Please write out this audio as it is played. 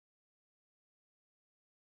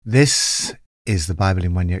This is the Bible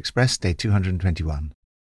in 1 Year Express, day 221.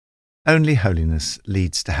 Only holiness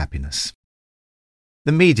leads to happiness.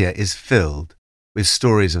 The media is filled with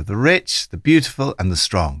stories of the rich, the beautiful, and the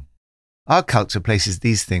strong. Our culture places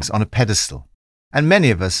these things on a pedestal, and many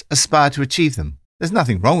of us aspire to achieve them. There's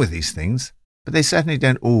nothing wrong with these things, but they certainly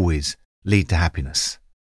don't always lead to happiness.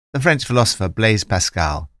 The French philosopher Blaise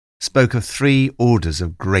Pascal spoke of 3 orders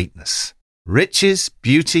of greatness. Riches,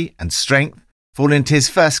 beauty, and strength fall into his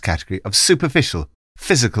first category of superficial,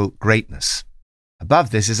 physical greatness. Above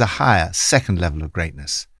this is a higher, second level of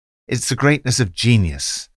greatness. It's the greatness of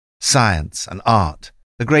genius, science, and art,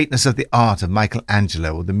 the greatness of the art of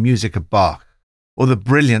Michelangelo or the music of Bach, or the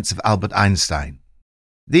brilliance of Albert Einstein.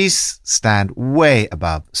 These stand way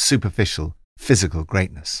above superficial, physical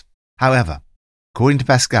greatness. However, according to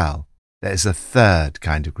Pascal, there is a third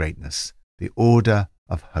kind of greatness, the order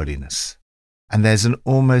of holiness. And there's an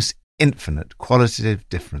almost infinite qualitative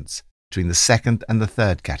difference between the second and the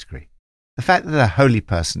third category. The fact that a holy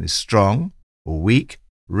person is strong or weak,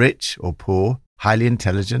 rich or poor, highly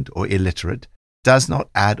intelligent or illiterate, does not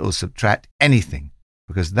add or subtract anything,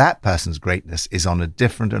 because that person's greatness is on a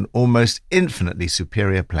different and almost infinitely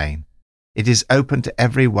superior plane. It is open to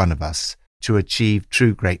every one of us to achieve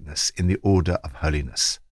true greatness in the order of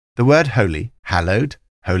holiness. The word holy, hallowed,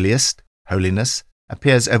 holiest, holiness,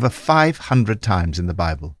 appears over 500 times in the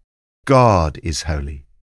Bible. God is holy.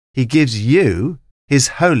 He gives you His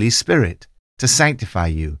Holy Spirit to sanctify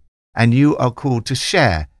you, and you are called to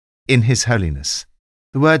share in His holiness.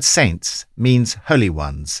 The word saints means holy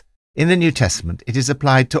ones. In the New Testament, it is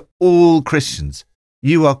applied to all Christians.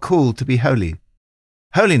 You are called to be holy.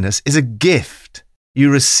 Holiness is a gift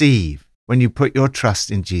you receive when you put your trust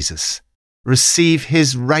in Jesus. Receive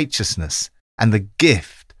His righteousness and the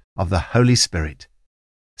gift of the Holy Spirit.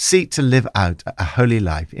 Seek to live out a holy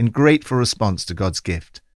life in grateful response to God's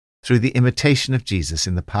gift through the imitation of Jesus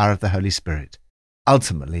in the power of the Holy Spirit.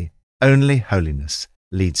 Ultimately, only holiness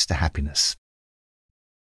leads to happiness.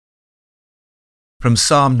 From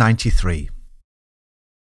Psalm 93.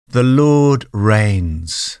 The Lord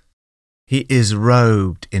reigns. He is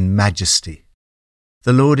robed in majesty.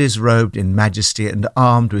 The Lord is robed in majesty and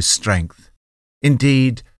armed with strength.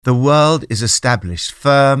 Indeed, the world is established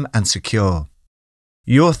firm and secure.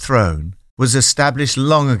 Your throne was established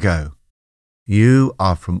long ago. You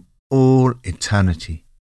are from all eternity,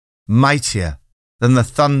 mightier than the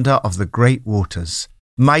thunder of the great waters,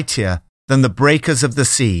 mightier than the breakers of the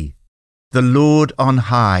sea. The Lord on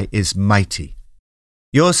high is mighty.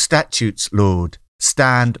 Your statutes, Lord,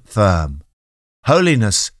 stand firm.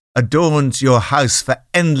 Holiness adorns your house for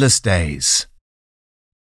endless days.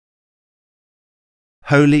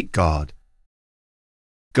 Holy God.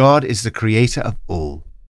 God is the creator of all,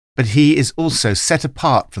 but He is also set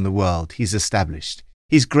apart from the world He's established.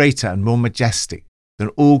 He's greater and more majestic than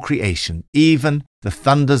all creation, even the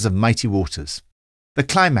thunders of mighty waters. The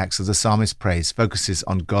climax of the psalmist's praise focuses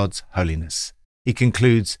on God's holiness. He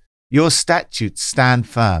concludes, Your statutes stand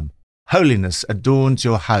firm. Holiness adorns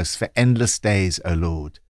your house for endless days, O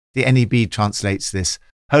Lord. The NEB translates this,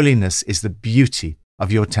 Holiness is the beauty of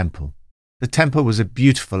your temple. The temple was a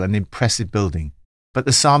beautiful and impressive building, but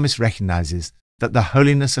the psalmist recognizes that the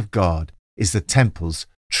holiness of God is the temple's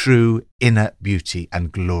true inner beauty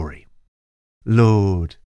and glory.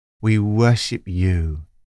 Lord, we worship you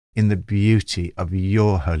in the beauty of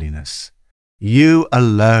your holiness. You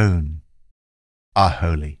alone are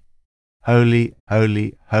holy. Holy,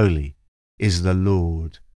 holy, holy is the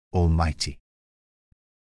Lord Almighty.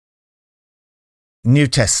 New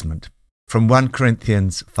Testament, from 1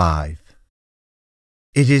 Corinthians 5.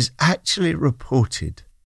 It is actually reported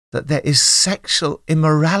that there is sexual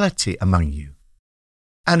immorality among you,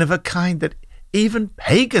 and of a kind that even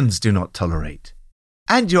pagans do not tolerate.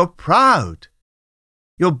 And you're proud.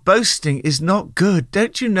 Your boasting is not good.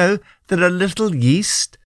 Don't you know that a little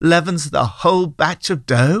yeast leavens the whole batch of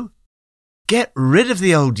dough? Get rid of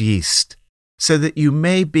the old yeast, so that you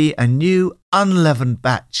may be a new unleavened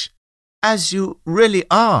batch, as you really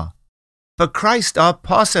are. For Christ, our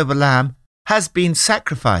Passover lamb, has been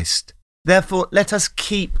sacrificed. Therefore, let us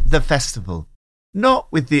keep the festival,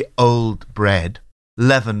 not with the old bread,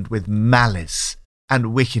 leavened with malice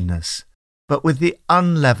and wickedness, but with the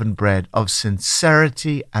unleavened bread of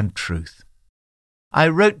sincerity and truth. I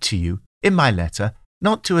wrote to you in my letter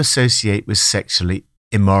not to associate with sexually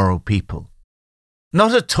immoral people.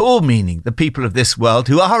 Not at all meaning the people of this world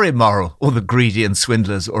who are immoral, or the greedy and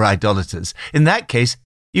swindlers or idolaters. In that case,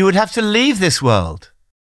 you would have to leave this world.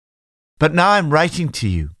 But now I'm writing to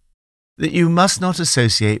you that you must not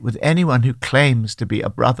associate with anyone who claims to be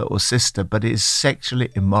a brother or sister but is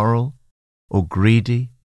sexually immoral or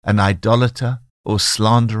greedy an idolater or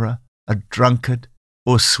slanderer, a drunkard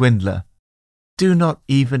or swindler. Do not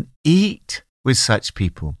even eat with such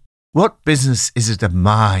people. What business is it of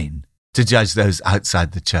mine to judge those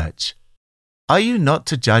outside the church? Are you not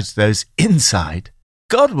to judge those inside?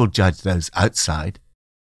 God will judge those outside.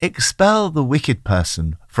 Expel the wicked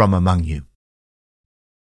person from among you.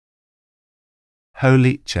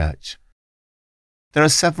 Holy Church. There are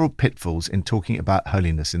several pitfalls in talking about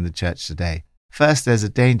holiness in the church today. First, there's a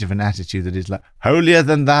danger of an attitude that is like, holier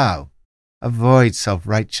than thou. Avoid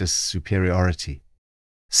self-righteous superiority.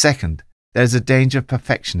 Second, there's a danger of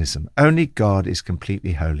perfectionism. Only God is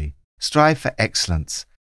completely holy. Strive for excellence,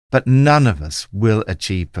 but none of us will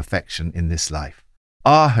achieve perfection in this life.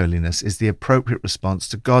 Our holiness is the appropriate response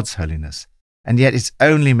to God's holiness, and yet it's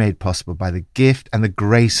only made possible by the gift and the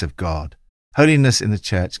grace of God. Holiness in the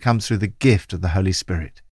church comes through the gift of the Holy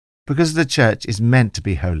Spirit. Because the church is meant to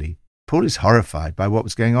be holy, Paul is horrified by what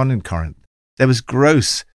was going on in Corinth. There was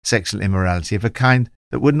gross sexual immorality of a kind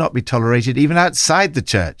that would not be tolerated even outside the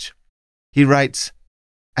church. He writes,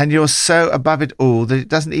 "And you're so above it all that it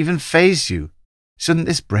doesn't even faze you. Shouldn't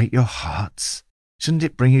this break your hearts? Shouldn't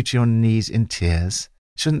it bring you to your knees in tears?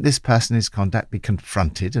 Shouldn't this person in his conduct be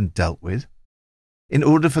confronted and dealt with?" In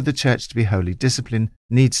order for the church to be holy, discipline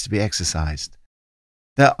needs to be exercised.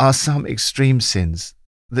 There are some extreme sins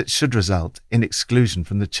that should result in exclusion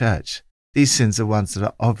from the church. These sins are ones that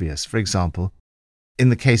are obvious. For example, in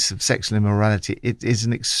the case of sexual immorality, it is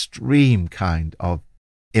an extreme kind of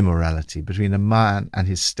immorality between a man and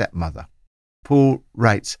his stepmother. Paul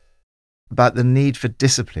writes about the need for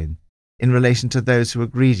discipline in relation to those who are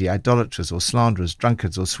greedy, idolaters or slanderers,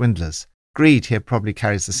 drunkards or swindlers. Greed here probably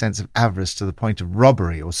carries the sense of avarice to the point of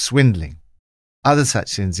robbery or swindling. Other such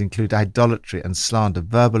sins include idolatry and slander,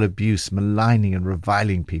 verbal abuse, maligning and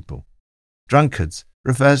reviling people. Drunkards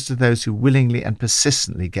refers to those who willingly and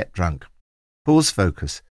persistently get drunk. Paul's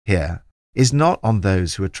focus here is not on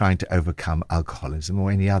those who are trying to overcome alcoholism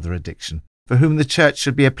or any other addiction, for whom the church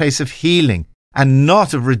should be a place of healing and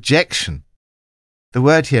not of rejection. The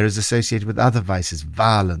word here is associated with other vices,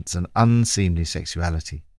 violence and unseemly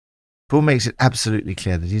sexuality. Paul makes it absolutely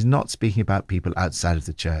clear that he's not speaking about people outside of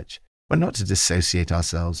the church. We're not to dissociate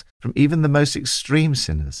ourselves from even the most extreme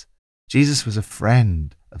sinners. Jesus was a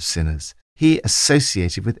friend of sinners. He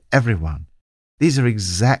associated with everyone. These are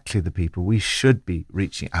exactly the people we should be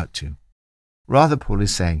reaching out to. Rather, Paul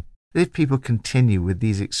is saying that if people continue with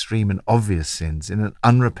these extreme and obvious sins in an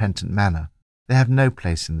unrepentant manner, they have no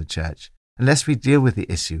place in the church. Unless we deal with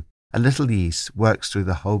the issue, a little yeast works through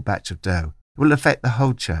the whole batch of dough. It will affect the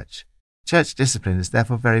whole church. Church discipline is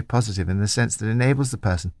therefore very positive in the sense that it enables the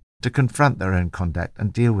person to confront their own conduct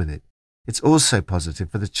and deal with it. It's also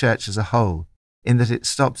positive for the church as a whole, in that it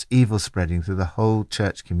stops evil spreading through the whole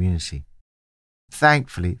church community.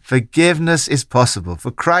 Thankfully, forgiveness is possible,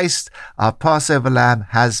 for Christ, our Passover lamb,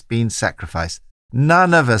 has been sacrificed.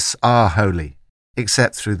 None of us are holy,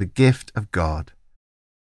 except through the gift of God.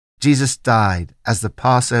 Jesus died as the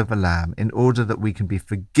Passover lamb in order that we can be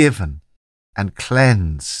forgiven and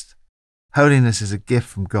cleansed. Holiness is a gift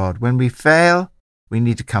from God. When we fail, we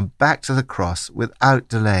need to come back to the cross without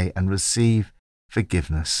delay and receive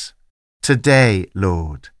forgiveness. Today,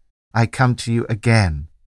 Lord, I come to you again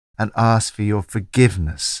and ask for your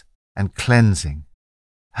forgiveness and cleansing.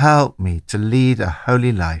 Help me to lead a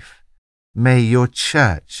holy life. May your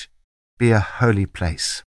church be a holy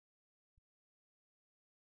place.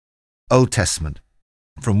 Old Testament,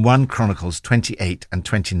 from 1 Chronicles 28 and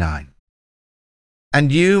 29.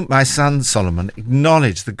 And you, my son Solomon,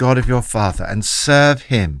 acknowledge the God of your father and serve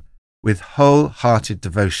him with whole-hearted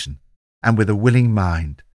devotion and with a willing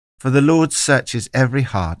mind. For the Lord searches every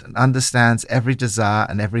heart and understands every desire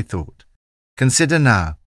and every thought. Consider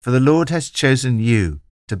now, for the Lord has chosen you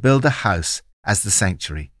to build a house as the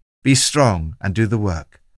sanctuary. Be strong and do the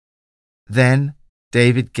work. Then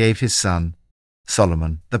David gave his son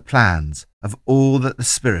Solomon the plans of all that the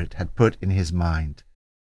Spirit had put in his mind.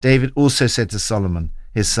 David also said to Solomon,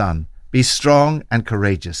 his son, "Be strong and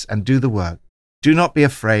courageous and do the work. Do not be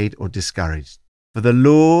afraid or discouraged, for the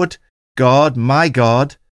Lord God, my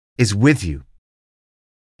God, is with you.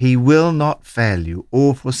 He will not fail you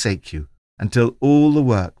or forsake you until all the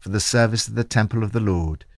work for the service of the temple of the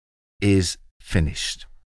Lord is finished."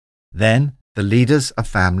 Then the leaders of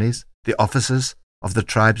families, the officers of the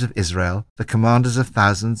tribes of Israel, the commanders of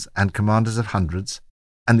thousands and commanders of hundreds,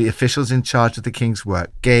 and the officials in charge of the king's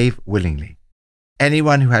work gave willingly.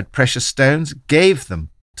 Anyone who had precious stones gave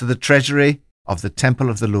them to the treasury of the temple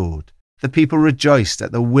of the Lord. The people rejoiced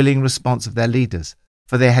at the willing response of their leaders,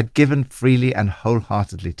 for they had given freely and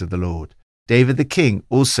wholeheartedly to the Lord. David the king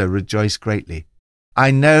also rejoiced greatly,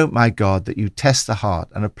 I know, my God, that you test the heart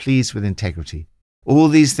and are pleased with integrity. All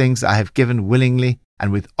these things I have given willingly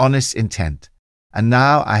and with honest intent. And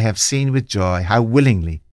now I have seen with joy how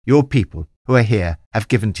willingly your people who are here have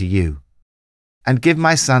given to you. And give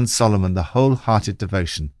my son Solomon the wholehearted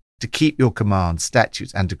devotion to keep your commands,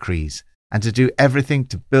 statutes, and decrees, and to do everything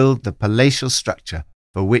to build the palatial structure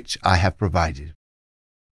for which I have provided.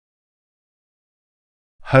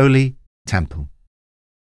 Holy Temple.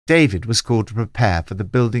 David was called to prepare for the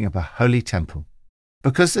building of a holy temple.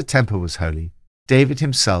 Because the temple was holy, David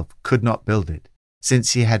himself could not build it,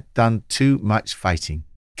 since he had done too much fighting,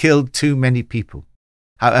 killed too many people.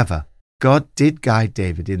 However, God did guide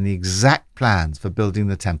David in the exact plans for building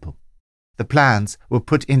the temple. The plans were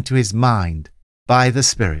put into his mind by the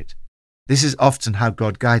Spirit. This is often how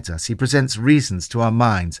God guides us. He presents reasons to our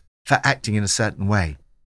minds for acting in a certain way.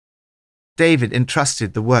 David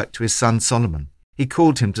entrusted the work to his son Solomon. He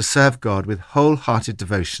called him to serve God with wholehearted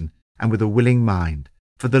devotion and with a willing mind,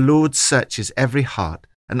 for the Lord searches every heart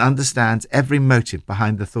and understands every motive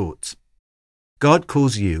behind the thoughts. God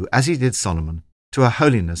calls you, as he did Solomon, to a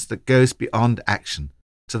holiness that goes beyond action,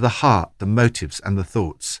 to the heart, the motives, and the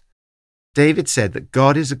thoughts. David said that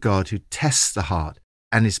God is a God who tests the heart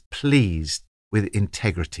and is pleased with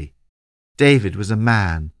integrity. David was a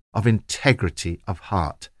man of integrity of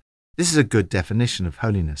heart. This is a good definition of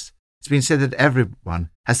holiness. It's been said that everyone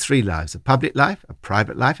has three lives: a public life, a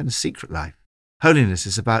private life, and a secret life. Holiness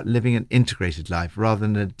is about living an integrated life rather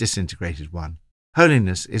than a disintegrated one.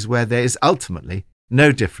 Holiness is where there is ultimately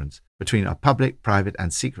no difference between our public, private,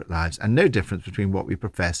 and secret lives, and no difference between what we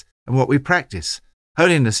profess and what we practice.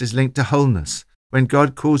 Holiness is linked to wholeness. When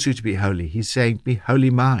God calls you to be holy, he's saying, "Be wholly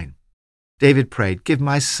mine." David prayed, "Give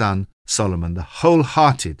my son Solomon the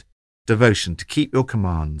wholehearted devotion to keep your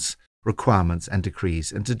commands, requirements, and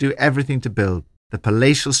decrees, and to do everything to build the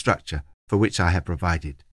palatial structure for which I have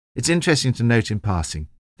provided." It's interesting to note in passing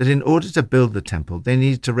that in order to build the temple, they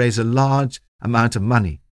needed to raise a large amount of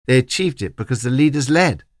money. They achieved it because the leaders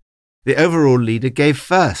led. The overall leader gave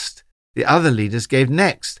first, the other leaders gave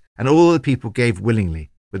next, and all the people gave willingly,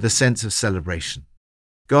 with a sense of celebration.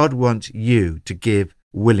 God wants you to give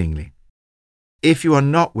willingly. If you are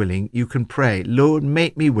not willing, you can pray, "Lord,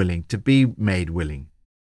 make me willing to be made willing."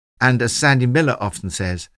 And as Sandy Miller often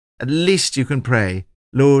says, at least you can pray,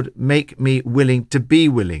 "Lord, make me willing to be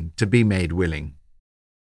made willing."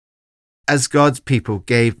 As God's people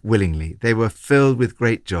gave willingly, they were filled with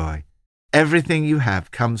great joy. Everything you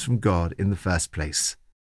have comes from God in the first place.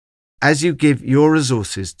 As you give your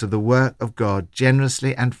resources to the work of God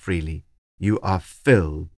generously and freely, you are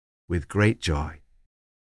filled with great joy.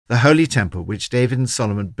 The holy temple which David and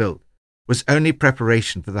Solomon built was only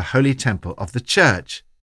preparation for the holy temple of the church,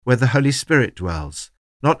 where the Holy Spirit dwells.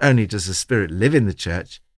 Not only does the Spirit live in the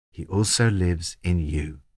church, he also lives in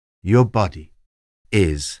you. Your body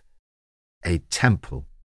is a temple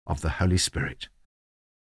of the Holy Spirit.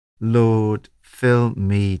 Lord, fill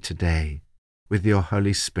me today with your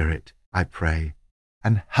Holy Spirit, I pray,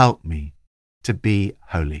 and help me to be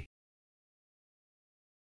holy.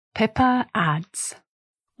 Pippa adds,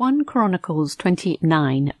 1 Chronicles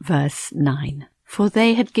 29, verse 9, "For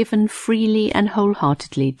they had given freely and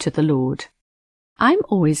wholeheartedly to the Lord." I'm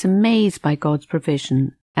always amazed by God's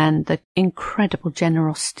provision and the incredible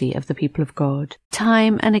generosity of the people of God.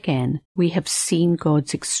 Time and again, we have seen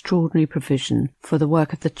God's extraordinary provision for the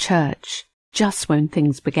work of the church, just when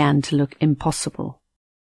things began to look impossible.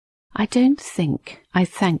 I don't think I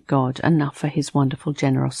thank God enough for his wonderful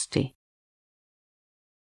generosity.